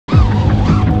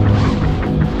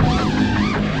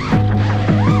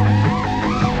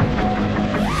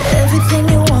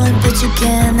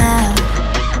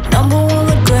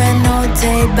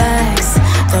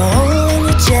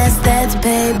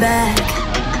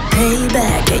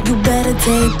payback, yeah, you better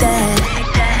take that.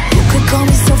 You could call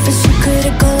me selfish, you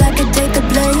critical, I could take the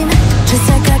blame. Just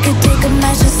like I could take a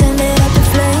match and send it up in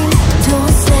flames.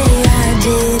 Don't say I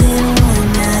didn't want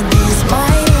that, this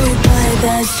might hurt, but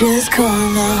that's just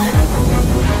karma.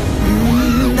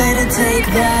 Better take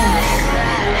that.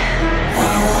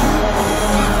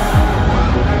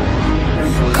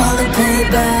 Call it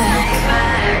payback.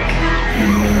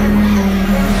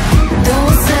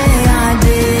 Don't say I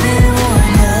didn't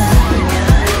wanna.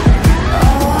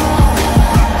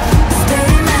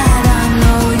 Stay mad, I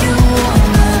know you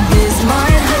wanna. This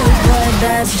might hurt, but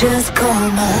that's just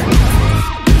karma.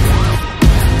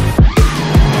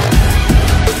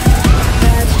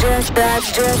 That's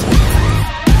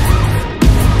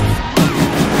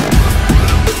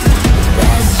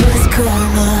just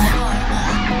karma.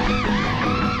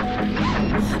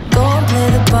 Go and play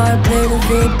the part, play the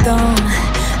victim.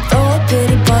 Throw a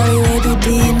pity party, rape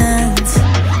demons.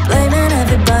 Blaming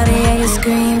everybody and you're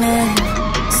screaming,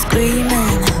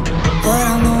 screaming, but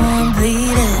I'm the one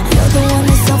bleeding. You're the one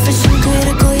that's selfish and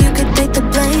critical, you could take the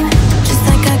blame. Just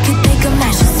like I could take a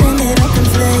match and send it up in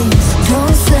flames.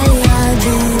 Don't say I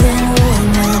didn't want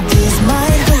that, this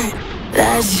might hurt,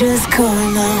 that's just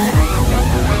karma.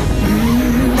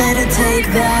 Better take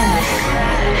that.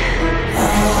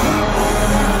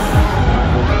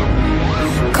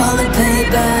 Call it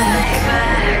payback.